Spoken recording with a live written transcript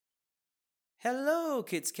Hello,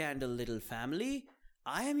 Kids Candle little family.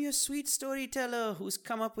 I am your sweet storyteller who's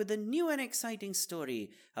come up with a new and exciting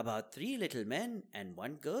story about three little men and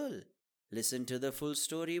one girl. Listen to the full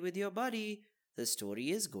story with your buddy. The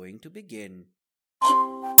story is going to begin.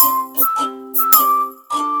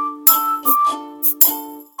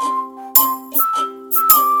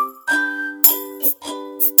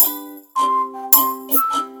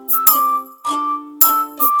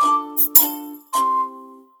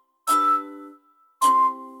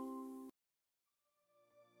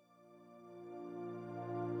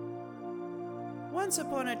 Once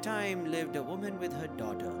upon a time lived a woman with her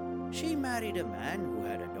daughter. She married a man who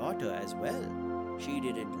had a daughter as well. She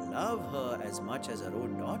didn't love her as much as her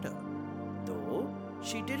own daughter, though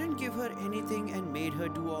she didn't give her anything and made her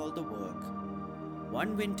do all the work.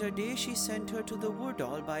 One winter day she sent her to the wood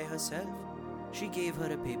all by herself. She gave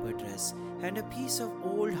her a paper dress and a piece of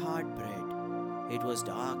old hard bread. It was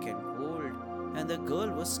dark and cold, and the girl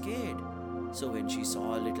was scared. So when she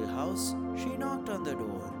saw a little house, she knocked on the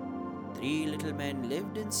door. Three little men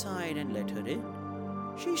lived inside and let her in.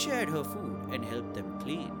 She shared her food and helped them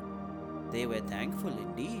clean. They were thankful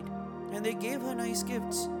indeed, and they gave her nice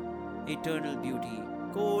gifts: eternal beauty,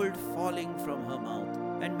 gold falling from her mouth,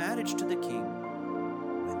 and marriage to the king.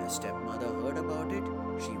 When the stepmother heard about it,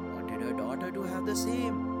 she wanted her daughter to have the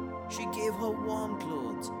same. She gave her warm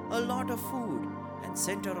clothes, a lot of food, and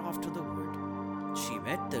sent her off to the wood. She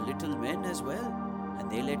met the little men as well,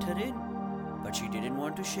 and they let her in. But she didn't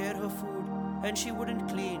want to share her food, and she wouldn't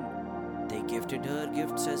clean. They gifted her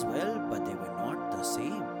gifts as well, but they were not the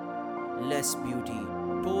same. Less beauty,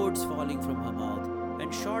 toads falling from her mouth,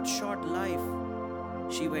 and short life.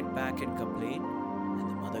 She went back and complained,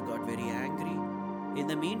 and the mother got very angry. In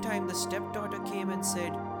the meantime, the stepdaughter came and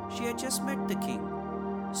said she had just met the king.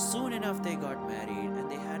 Soon enough, they got married,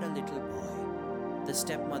 and they had a little boy. The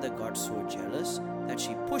stepmother got so jealous that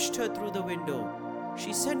she pushed her through the window.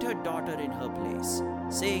 She sent her daughter in her place,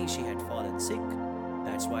 saying she had fallen sick.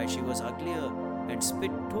 That's why she was uglier and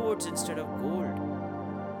spit toads instead of gold.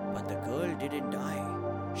 But the girl didn't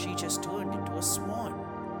die. She just turned into a swan.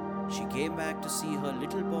 She came back to see her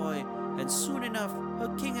little boy, and soon enough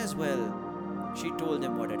her king as well. She told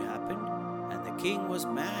them what had happened, and the king was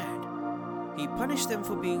mad. He punished them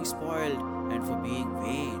for being spoiled and for being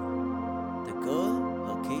vain. The girl,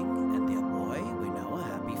 her king, and their boy were now a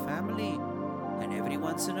happy family. And every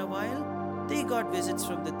once in a while, they got visits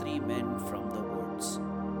from the three men from the woods.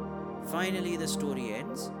 Finally, the story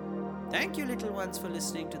ends. Thank you, little ones, for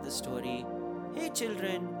listening to the story. Hey,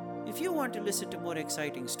 children, if you want to listen to more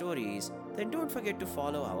exciting stories, then don't forget to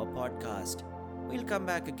follow our podcast. We'll come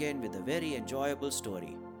back again with a very enjoyable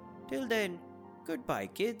story. Till then, goodbye,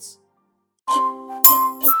 kids.